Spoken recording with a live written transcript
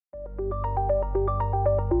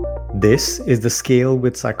This is the Scale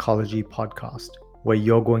with Psychology podcast, where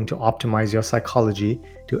you're going to optimize your psychology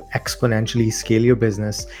to exponentially scale your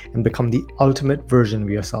business and become the ultimate version of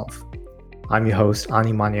yourself. I'm your host,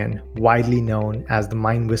 Ani Manian, widely known as the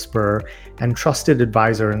Mind Whisperer and trusted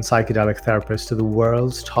advisor and psychedelic therapist to the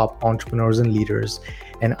world's top entrepreneurs and leaders.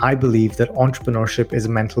 And I believe that entrepreneurship is a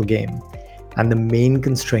mental game. And the main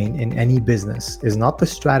constraint in any business is not the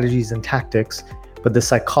strategies and tactics, but the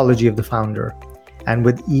psychology of the founder. And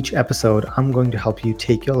with each episode, I'm going to help you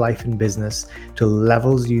take your life and business to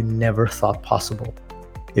levels you never thought possible.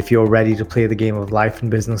 If you're ready to play the game of life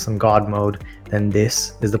and business on God mode, then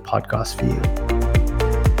this is the podcast for you.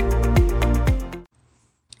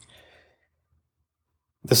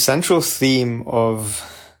 The central theme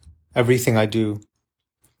of everything I do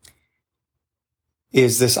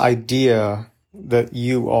is this idea that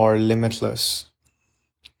you are limitless.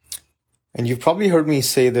 And you've probably heard me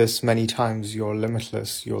say this many times, you're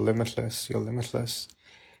limitless, you're limitless, you're limitless.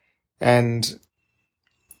 And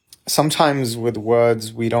sometimes with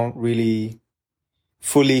words, we don't really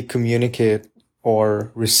fully communicate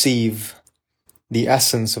or receive the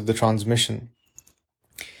essence of the transmission.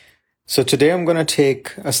 So today I'm going to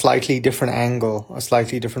take a slightly different angle, a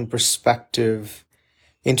slightly different perspective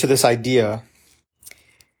into this idea.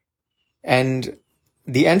 And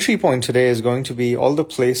the entry point today is going to be all the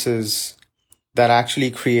places that actually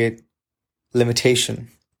create limitation,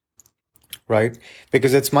 right?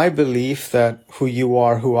 Because it's my belief that who you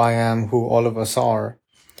are, who I am, who all of us are,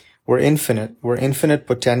 we're infinite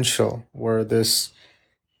potential. We're this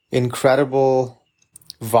incredible,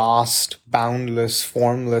 vast, boundless,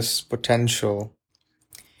 formless potential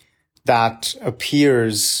that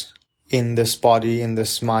appears in this body, in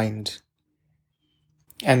this mind.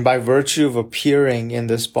 And by virtue of appearing in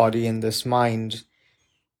this body, in this mind,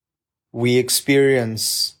 we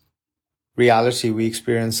experience reality, we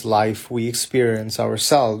experience life, we experience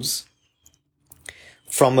ourselves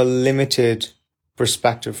from a limited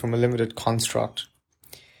perspective, from a limited construct.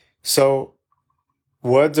 So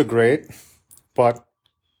words are great, but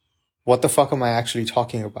what the fuck am I actually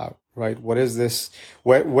talking about, right? What is this?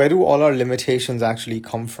 Where do all our limitations actually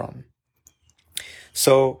come from?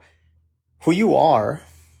 So who you are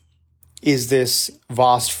is this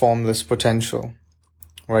vast, formless potential.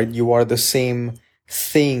 Right? You are the same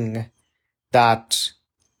thing that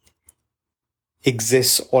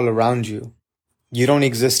exists all around you. You don't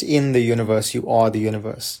exist in the universe. You are the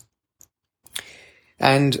universe.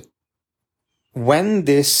 And when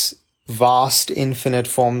this vast, infinite,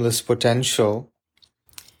 formless potential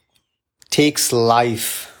takes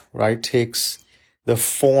life, right? Takes the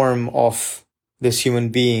form of this human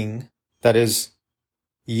being that is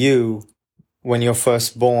you when you're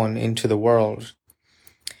first born into the world,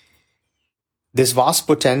 this vast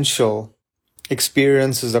potential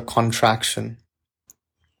experiences a contraction.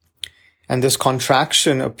 And this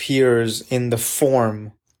contraction appears in the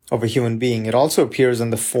form of a human being. It also appears in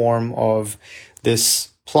the form of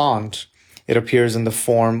this plant. It appears in the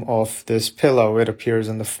form of this pillow. It appears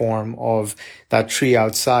in the form of that tree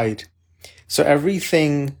outside. So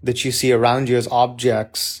everything that you see around you as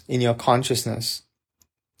objects in your consciousness,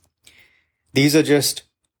 these are just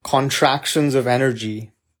contractions of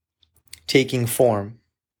energy taking form.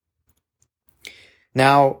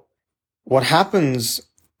 Now, what happens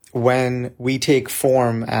when we take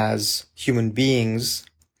form as human beings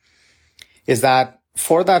is that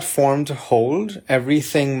for that form to hold,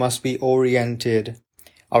 everything must be oriented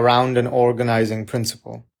around an organizing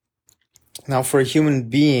principle. Now, for a human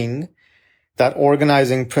being, that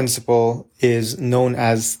organizing principle is known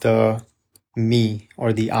as the me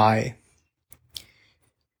or the I.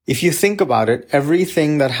 If you think about it,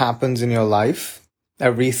 everything that happens in your life,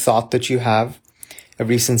 every thought that you have,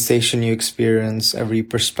 every sensation you experience, every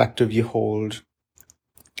perspective you hold,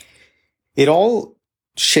 it all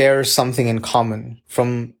shares something in common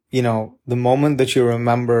from, the moment that you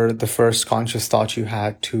remember the first conscious thought you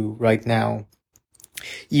had to right now.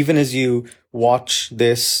 Even as you watch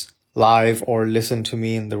this live or listen to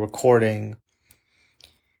me in the recording,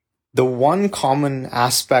 the one common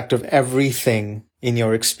aspect of everything in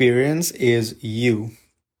your experience is you.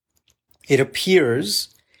 It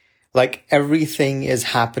appears like everything is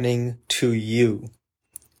happening to you,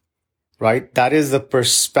 right? That is the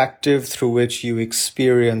perspective through which you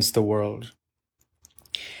experience the world.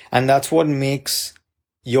 And that's what makes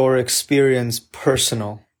your experience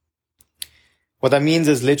personal. What that means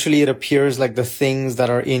is literally it appears like the things that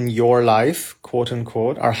are in your life, quote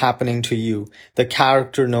unquote, are happening to you, the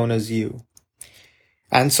character known as you.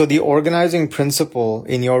 And so the organizing principle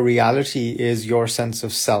in your reality is your sense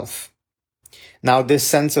of self. Now, this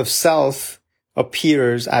sense of self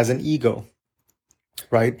appears as an ego,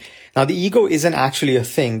 right? Now, the ego isn't actually a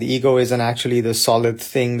thing. The ego isn't actually the solid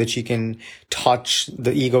thing that you can touch.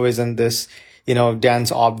 The ego isn't this,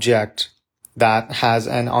 dense object that has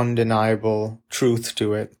an undeniable truth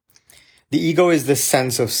to it. The ego is this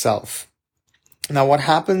sense of self. Now, what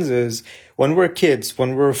happens is when we're kids,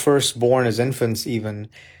 when we're first born as infants even,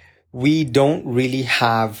 we don't really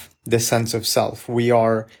have this sense of self. We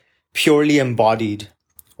are purely embodied.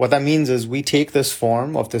 What that means is we take this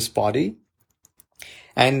form of this body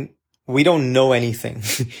and we don't know anything.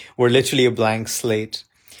 We're literally a blank slate.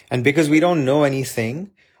 And because we don't know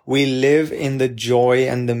anything, we live in the joy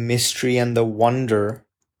and the mystery and the wonder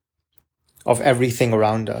of everything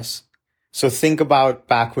around us. So think about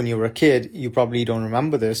back when you were a kid. You probably don't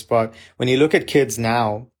remember this, but when you look at kids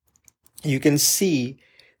now, you can see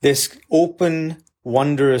this open,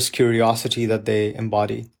 wondrous curiosity that they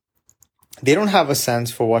embody. They don't have a sense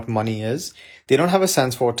for what money is. They don't have a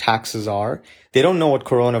sense for what taxes are. They don't know what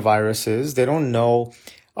coronavirus is. They don't know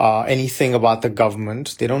anything about the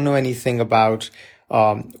government. They don't know anything about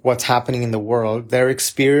what's happening in the world. Their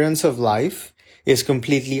experience of life is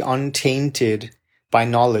completely untainted by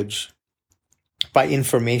knowledge, by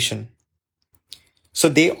information. So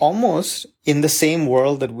they almost, in the same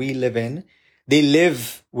world that we live in, they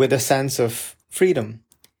live with a sense of freedom.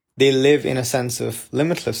 They live in a sense of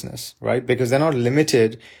limitlessness, right? Because they're not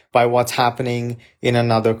limited by what's happening in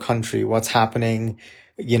another country, what's happening,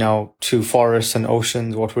 to forests and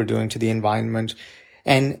oceans, what we're doing to the environment.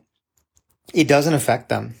 And it doesn't affect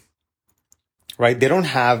them, right? They don't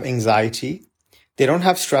have anxiety. They don't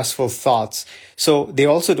have stressful thoughts. So they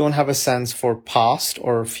also don't have a sense for past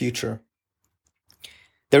or future.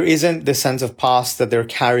 There isn't the sense of past that they're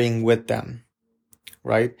carrying with them,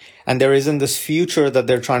 right? And there isn't this future that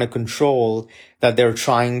they're trying to control, that they're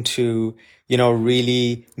trying to,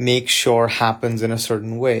 really make sure happens in a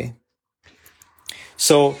certain way.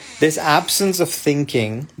 So this absence of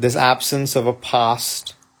thinking, this absence of a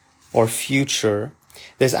past or future,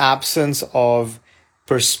 this absence of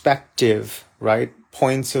perspective, right?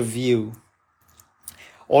 Points of view.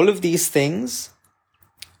 All of these things,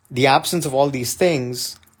 the absence of all these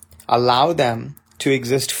things allow them to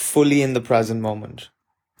exist fully in the present moment,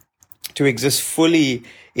 to exist fully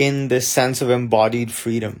in this sense of embodied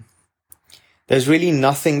freedom. There's really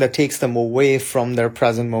nothing that takes them away from their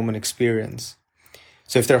present moment experience.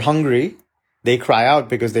 So if they're hungry, they cry out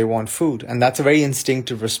because they want food. And that's a very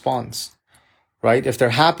instinctive response, right? If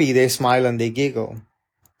they're happy, they smile and they giggle.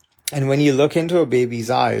 And when you look into a baby's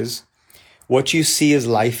eyes, what you see is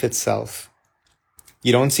life itself.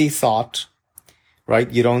 You don't see thought, right?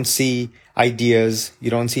 You don't see ideas. You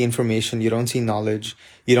don't see information. You don't see knowledge.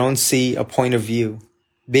 You don't see a point of view.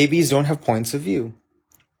 Babies don't have points of view.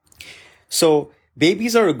 So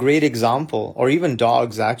babies are a great example, or even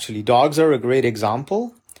dogs actually. Dogs are a great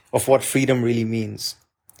example of what freedom really means.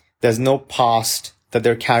 There's no past that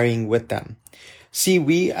they're carrying with them. See,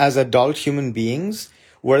 we as adult human beings,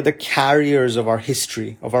 we're the carriers of our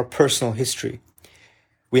history, of our personal history.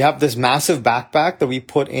 We have this massive backpack that we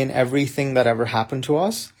put in everything that ever happened to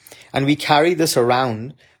us. And we carry this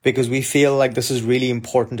around because we feel like this is really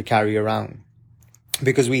important to carry around.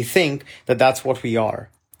 Because we think that that's what we are,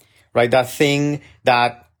 right? That thing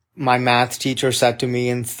that my math teacher said to me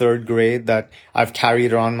in 3rd grade that I've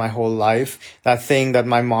carried around my whole life. That thing that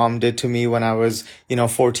my mom did to me when I was,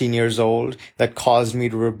 14 years old that caused me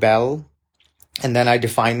to rebel. And then I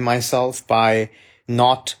defined myself by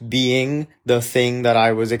not being the thing that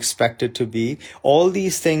I was expected to be. All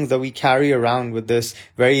these things that we carry around with this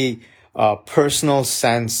very personal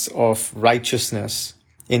sense of righteousness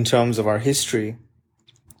in terms of our history.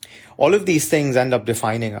 All of these things end up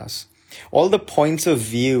defining us. All the points of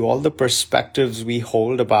view, all the perspectives we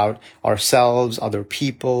hold about ourselves, other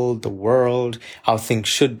people, the world, how things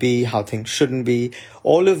should be, how things shouldn't be,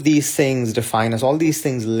 all of these things define us. All these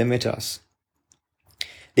things limit us.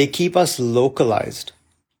 They keep us localized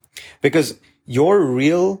because your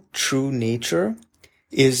real true nature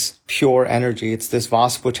is pure energy. It's this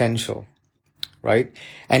vast potential, right?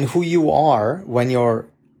 And who you are when you're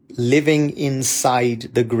living inside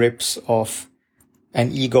the grips of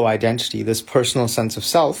an ego identity, this personal sense of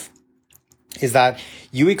self, is that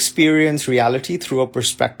you experience reality through a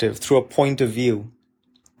perspective, through a point of view.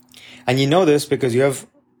 And you know this because you have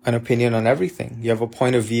an opinion on everything. You have a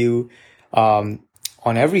point of view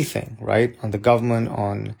on everything, right? On the government,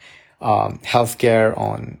 on healthcare,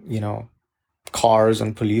 on, cars,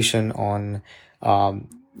 on pollution, on,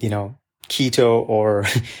 keto or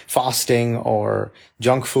fasting or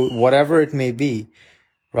junk food, whatever it may be.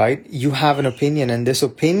 right? You have an opinion, and this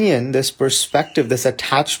opinion, this perspective, this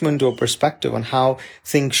attachment to a perspective on how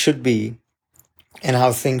things should be and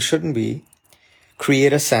how things shouldn't be,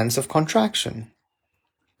 create a sense of contraction.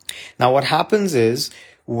 Now, what happens is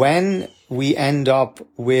when we end up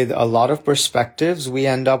with a lot of perspectives, we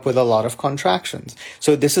end up with a lot of contractions.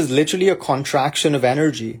 So this is literally a contraction of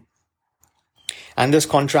energy. And this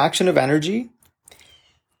contraction of energy,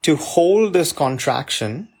 to hold this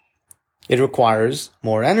contraction, it requires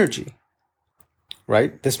more energy,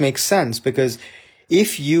 right? This makes sense because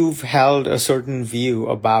if you've held a certain view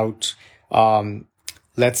about,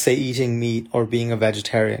 let's say, eating meat or being a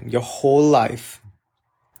vegetarian your whole life,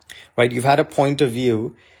 right? You've had a point of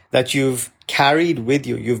view that you've carried with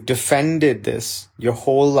you. You've defended this your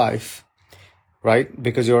whole life, right?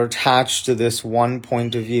 Because you're attached to this one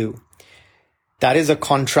point of view. That is a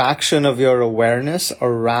contraction of your awareness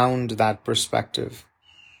around that perspective.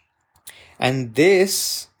 And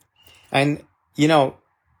this, and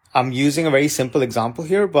I'm using a very simple example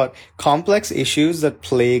here, but complex issues that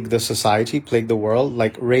plague the society, plague the world,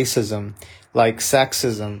 like racism, like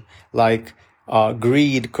sexism, like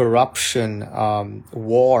greed, corruption,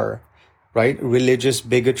 war, right? Religious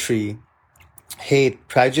bigotry, hate,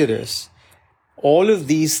 prejudice. All of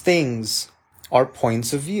these things are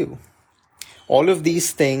points of view. All of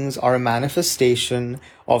these things are a manifestation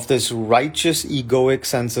of this righteous egoic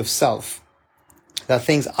sense of self. That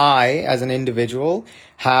thinks I, as an individual,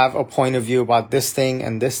 have a point of view about this thing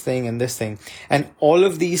and this thing and this thing. And all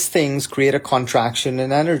of these things create a contraction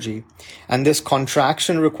in energy. And this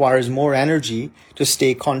contraction requires more energy to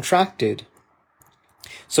stay contracted.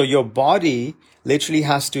 So your body literally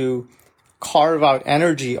has to carve out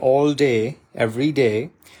energy all day, every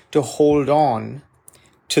day, to hold on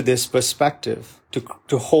to this perspective,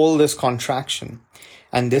 to hold this contraction.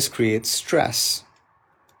 And this creates stress.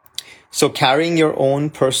 So carrying your own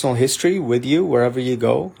personal history with you wherever you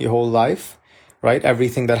go, your whole life, right?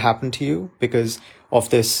 Everything that happened to you because of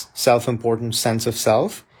this self-important sense of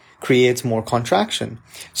self creates more contraction.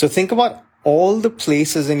 So think about all the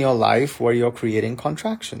places in your life where you're creating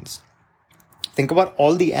contractions. Think about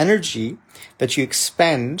all the energy that you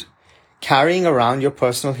expend carrying around your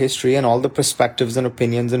personal history and all the perspectives and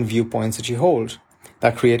opinions and viewpoints that you hold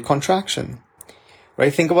that create contraction.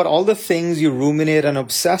 Right? Think about all the things you ruminate and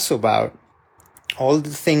obsess about, all the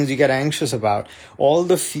things you get anxious about, all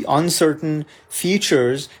the uncertain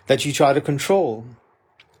features that you try to control,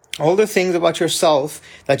 all the things about yourself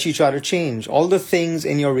that you try to change, all the things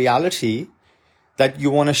in your reality that you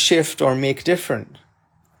want to shift or make different.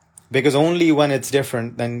 Because only when it's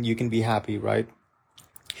different, then you can be happy, right?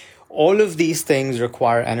 All of these things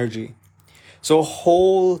require energy. So a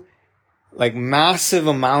whole massive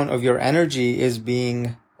amount of your energy is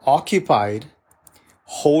being occupied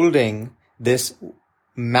holding this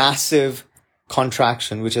massive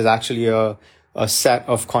contraction, which is actually a set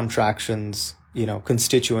of contractions,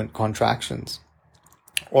 constituent contractions.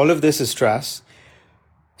 All of this is stress.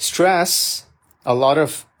 A lot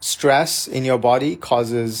of stress in your body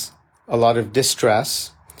causes a lot of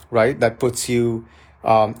distress, right? That puts you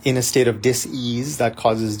in a state of dis-ease that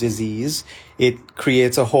causes disease. It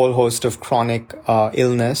creates a whole host of chronic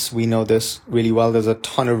illness. We know this really well. There's a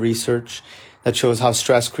ton of research that shows how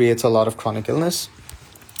stress creates a lot of chronic illness.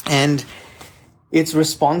 And it's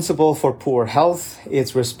responsible for poor health.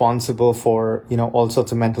 It's responsible for, all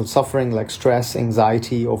sorts of mental suffering like stress,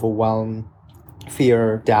 anxiety, overwhelm,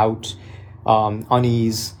 fear, doubt,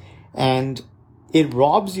 unease. And it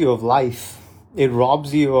robs you of life. It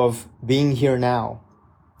robs you of being here now,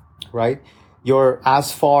 right? You're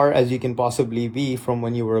as far as you can possibly be from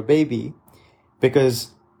when you were a baby,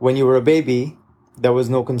 because when you were a baby, there was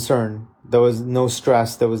no concern. There was no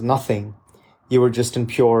stress. There was nothing. You were just in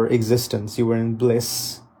pure existence. You were in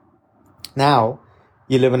bliss. Now,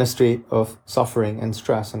 you live in a state of suffering and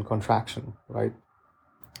stress and contraction, right?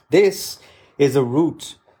 This is a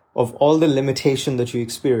root of all the limitation that you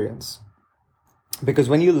experience. Because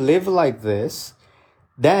when you live like this,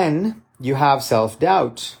 then you have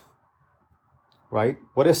self-doubt, right?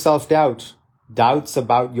 What is self-doubt? Doubts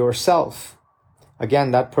about yourself.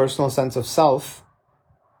 Again, that personal sense of self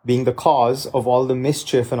being the cause of all the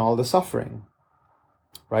mischief and all the suffering,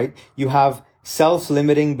 right? You have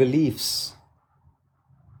self-limiting beliefs,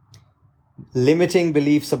 limiting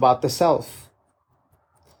beliefs about the self.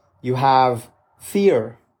 You have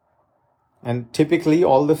fear, and typically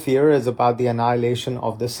all the fear is about the annihilation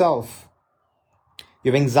of the self.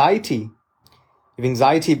 You have anxiety. You have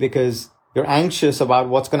anxiety because you're anxious about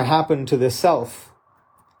what's going to happen to this self,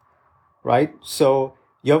 right? So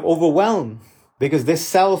you have overwhelm because this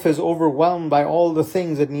self is overwhelmed by all the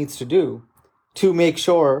things it needs to do. to make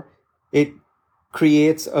sure it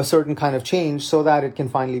creates a certain kind of change so that it can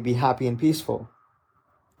finally be happy and peaceful.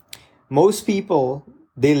 Most people,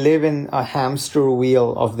 they live in a hamster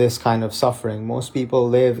wheel of this kind of suffering. Most people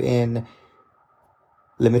live in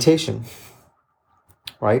limitation,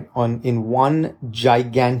 right? In one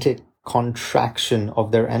gigantic contraction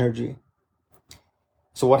of their energy.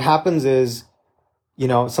 So what happens is,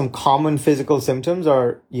 some common physical symptoms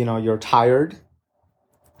are, you're tired,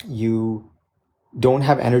 you don't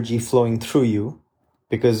have energy flowing through you.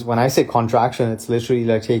 Because when I say contraction, it's literally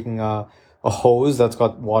like taking a hose that's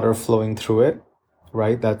got water flowing through it,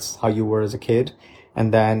 right? That's how you were as a kid.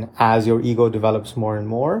 And then as your ego develops more and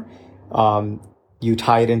more, you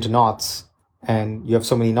tie it into knots, and you have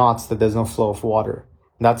so many knots that there's no flow of water.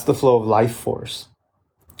 That's the flow of life force.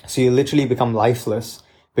 So you literally become lifeless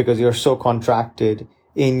because you're so contracted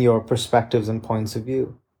in your perspectives and points of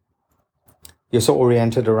view. You're so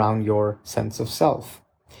oriented around your sense of self.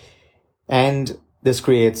 And this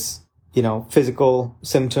creates, physical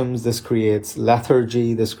symptoms. This creates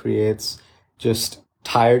lethargy. This creates just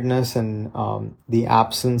tiredness and the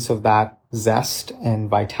absence of that zest and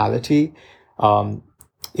vitality.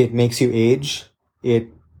 It makes you age. It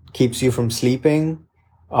keeps you from sleeping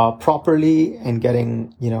properly and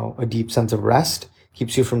getting, a deep sense of rest.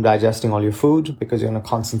 Keeps you from digesting all your food because you're in a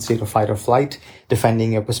constant state of fight or flight,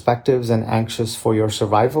 defending your perspectives and anxious for your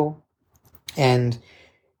survival. And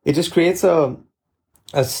it just creates a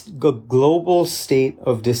global state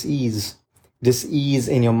of dis-ease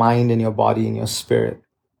in your mind, in your body, in your spirit.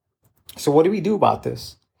 So what do we do about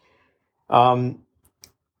this?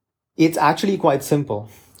 It's actually quite simple.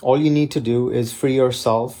 All you need to do is free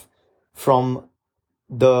yourself from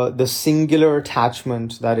the singular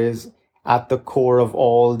attachment that is at the core of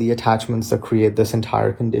all the attachments that create this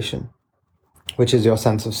entire condition, which is your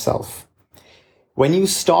sense of self. When you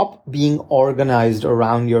stop being organized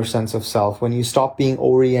around your sense of self, when you stop being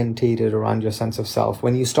orientated around your sense of self,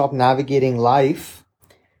 when you stop navigating life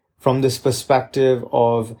from this perspective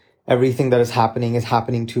of everything that is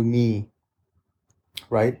happening to me,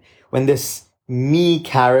 right? When this me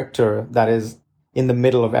character that is in the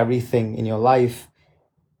middle of everything in your life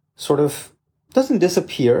sort of doesn't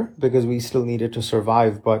disappear because we still need it to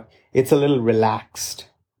survive, but it's a little relaxed.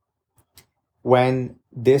 When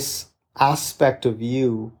this aspect of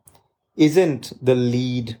you isn't the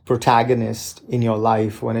lead protagonist in your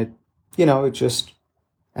life, when it's just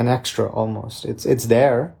an extra almost. It's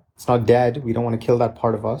there. It's not dead. We don't want to kill that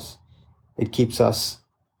part of us. It keeps us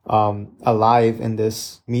alive in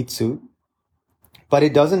this meat suit, but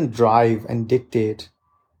it doesn't drive and dictate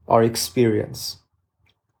our experience,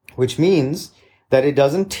 which means that it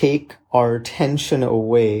doesn't take our attention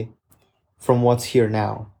away from what's here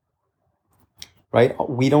now, right?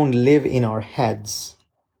 We don't live in our heads.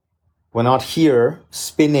 We're not here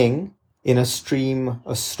spinning in a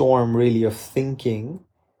storm really of thinking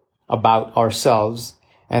about ourselves.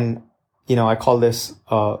 And, I call this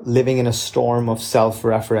living in a storm of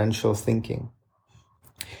self-referential thinking.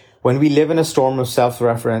 When we live in a storm of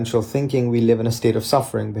self-referential thinking, we live in a state of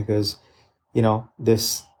suffering because,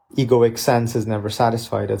 this egoic sense is never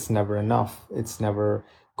satisfied. It's never enough. It's never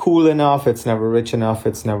cool enough. It's never rich enough.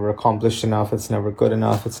 It's never accomplished enough. It's never good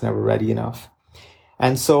enough. It's never ready enough.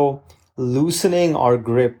 And so loosening our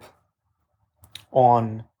grip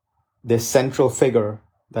on this central figure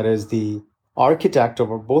that is the architect of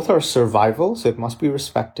both our survival, so it must be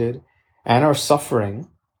respected, and our suffering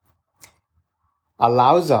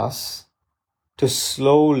allows us to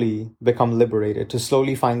slowly become liberated, to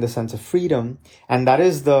slowly find the sense of freedom. And that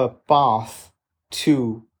is the path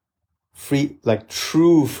to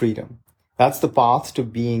true freedom. That's the path to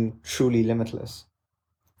being truly limitless.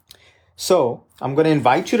 So I'm going to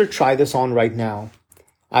invite you to try this on right now.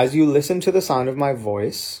 As you listen to the sound of my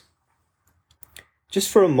voice, just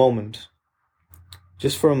for a moment,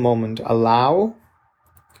 allow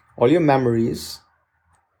all your memories,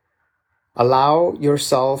 allow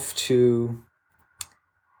yourself to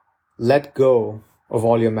let go of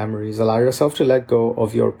all your memories. Allow yourself to let go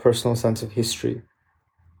of your personal sense of history.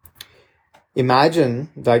 Imagine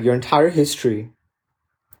that your entire history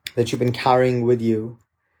that you've been carrying with you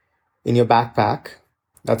in your backpack,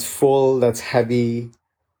 that's full, that's heavy,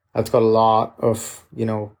 that's got a lot of,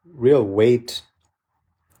 real weight.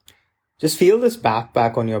 Just feel this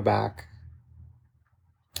backpack on your back.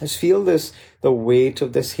 Just feel the weight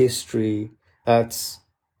of this history that's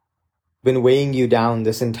been weighing you down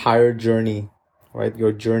this entire journey, right?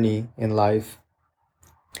 Your journey in life.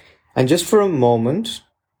 And just for a moment,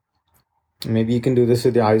 maybe you can do this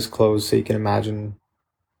with your eyes closed so you can imagine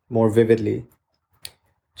more vividly.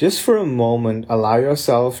 Just for a moment, allow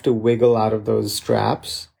yourself to wiggle out of those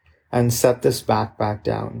straps and set this backpack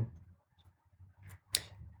down.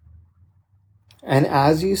 And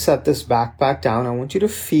as you set this backpack down, I want you to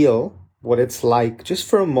feel what it's like just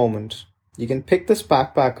for a moment. You can pick this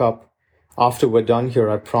backpack up after we're done here,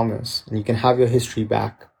 I promise, and you can have your history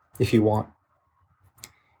back if you want.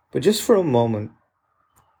 But just for a moment,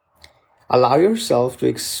 allow yourself to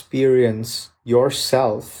experience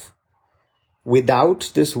yourself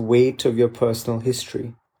without this weight of your personal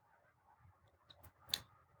history,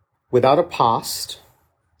 without a past,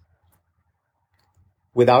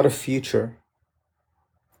 without a future.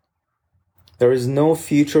 There is no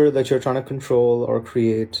future that you're trying to control or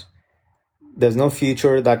create. There's no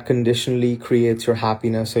future that conditionally creates your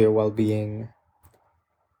happiness or your well-being.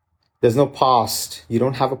 There's no past. You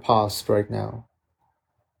don't have a past right now.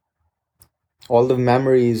 All the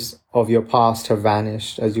memories of your past have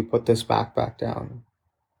vanished as you put this backpack down.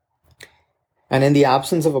 And in the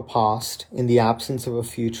absence of a past, in the absence of a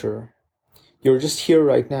future, you're just here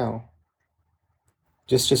right now.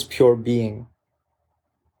 Just pure being.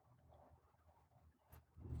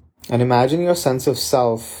 And imagine your sense of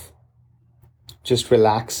self just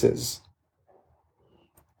relaxes.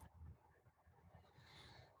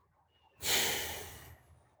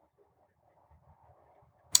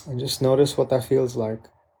 And just notice what that feels like.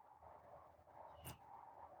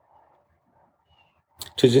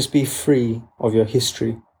 To just be free of your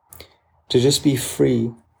history. To just be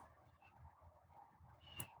free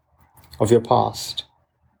of your past.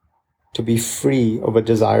 To be free of a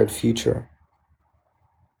desired future.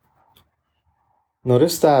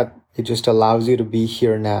 Notice that it just allows you to be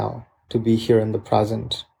here now, to be here in the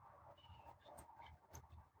present.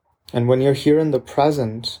 And when you're here in the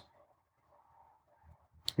present,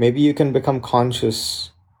 maybe you can become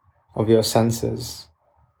conscious of your senses.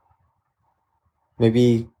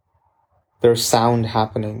 Maybe there's sound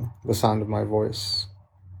happening, the sound of my voice.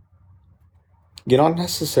 You're not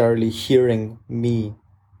necessarily hearing me,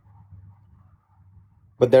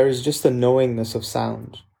 but there is just a knowingness of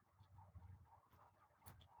sound.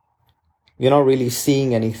 You're not really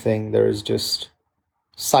seeing anything, there is just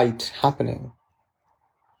sight happening.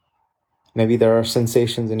 Maybe there are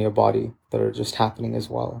sensations in your body that are just happening as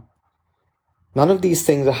well. None of these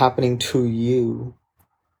things are happening to you,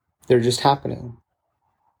 they're just happening.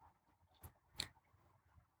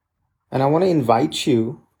 And I want to invite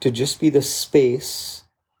you to just be the space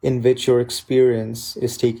in which your experience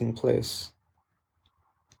is taking place.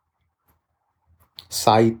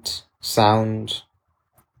 Sight, sound,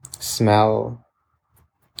 smell,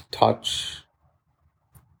 touch.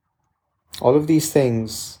 All of these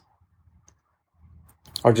things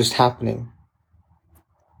are just happening.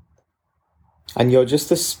 And you're just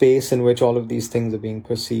the space in which all of these things are being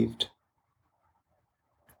perceived.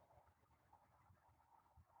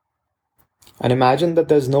 And imagine that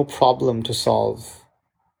there's no problem to solve.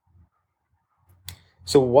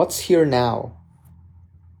 So what's here now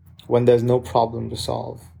when there's no problem to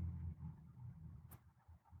solve?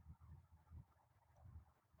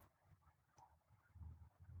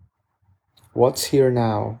 What's here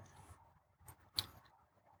now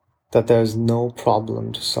that there's no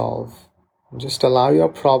problem to solve? Just allow your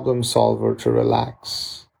problem solver to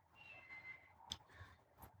relax.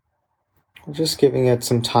 We're just giving it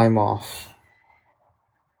some time off.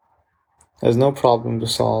 There's no problem to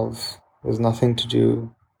solve. There's nothing to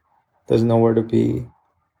do. There's nowhere to be.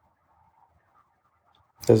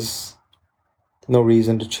 There's no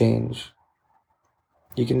reason to change.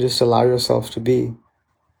 You can just allow yourself to be.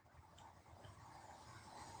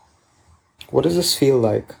 What does this feel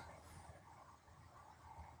like?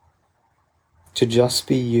 To just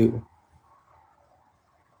be you.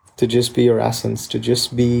 To just be your essence. To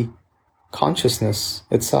just be consciousness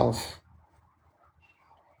itself.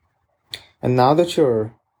 And now that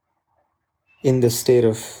you're in this state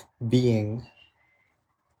of being,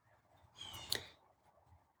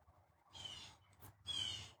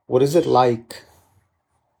 what is it like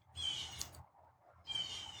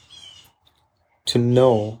to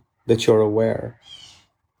know that you're aware?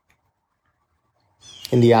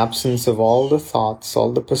 In the absence of all the thoughts,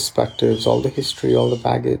 all the perspectives, all the history, all the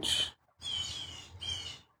baggage.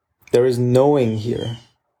 There is knowing here.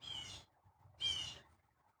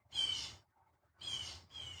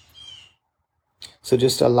 So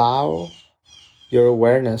just allow your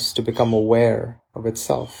awareness to become aware of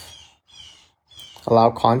itself.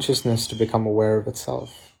 Allow consciousness to become aware of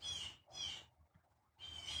itself.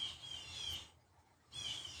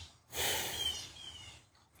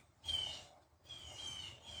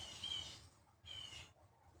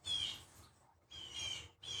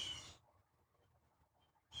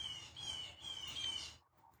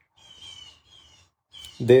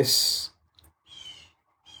 This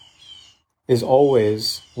is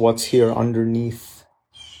always what's here underneath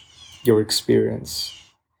your experience,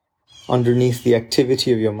 underneath the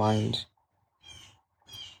activity of your mind.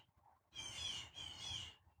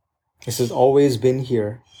 This has always been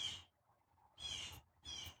here,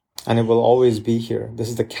 and it will always be here. This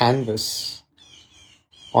is the canvas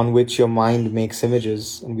on which your mind makes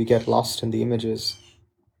images, and we get lost in the images.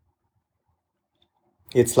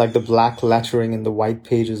 It's like the black lettering in the white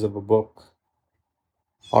pages of a book.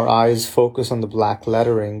 Our eyes focus on the black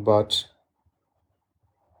lettering, but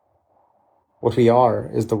what we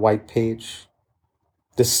are is the white page,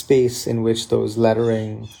 the space in which those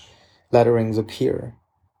letterings appear.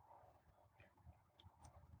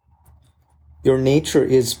 Your nature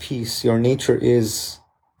is peace. Your nature is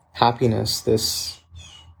happiness, this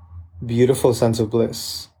beautiful sense of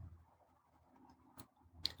bliss.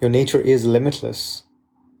 Your nature is limitless.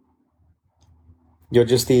 You're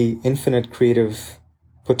just the infinite creative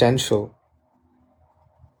potential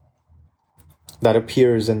that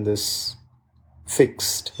appears in this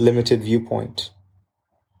fixed, limited viewpoint.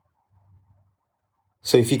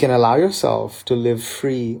 So if you can allow yourself to live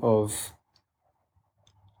free of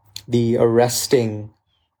the arresting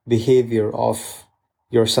behavior of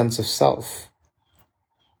your sense of self,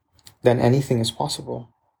 then anything is possible.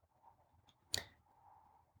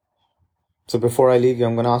 So before I leave you,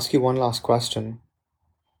 I'm going to ask you one last question.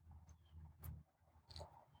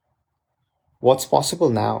 What's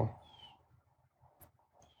possible now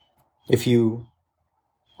if you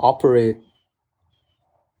operate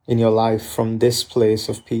in your life from this place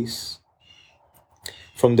of peace,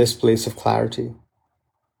 from this place of clarity?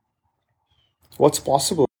 What's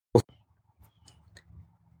possible?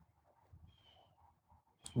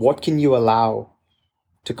 What can you allow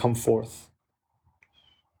to come forth?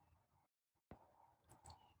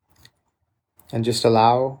 And just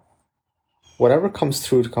allow whatever comes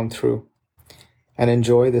through to come through, and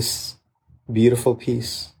enjoy this beautiful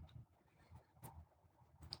peace.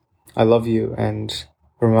 I love you, and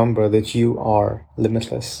remember that you are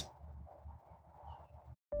limitless.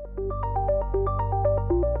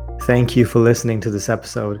 Thank you for listening to this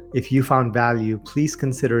episode. If you found value, please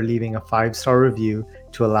consider leaving a 5-star review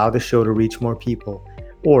to allow the show to reach more people,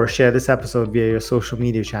 or share this episode via your social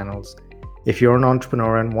media channels. If you're an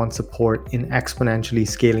entrepreneur and want support in exponentially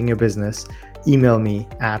scaling your business, email me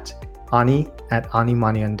at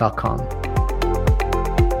ani@animanian.com.